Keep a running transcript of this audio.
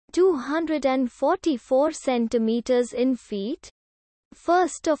244 centimeters in feet?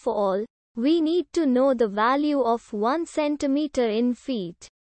 First of all, we need to know the value of 1 centimeter in feet.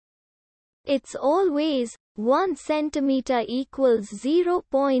 It's always 1 centimeter equals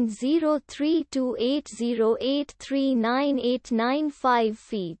 0.03280839895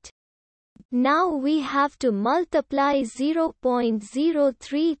 feet. Now we have to multiply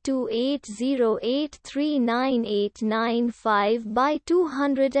 0.03280839895 by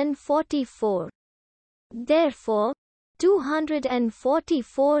 244. Therefore,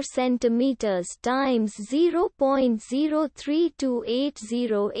 244 centimeters times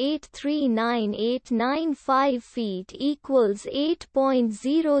 0.03280839895 feet equals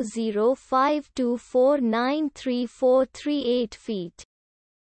 8.0052493438 feet.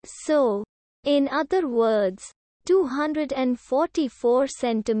 So, in other words, 244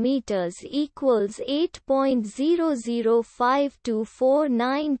 centimeters equals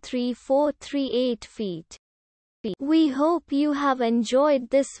 8.0052493438 feet. We hope you have enjoyed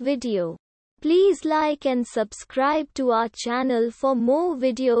this video. Please like and subscribe to our channel for more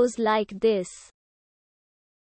videos like this.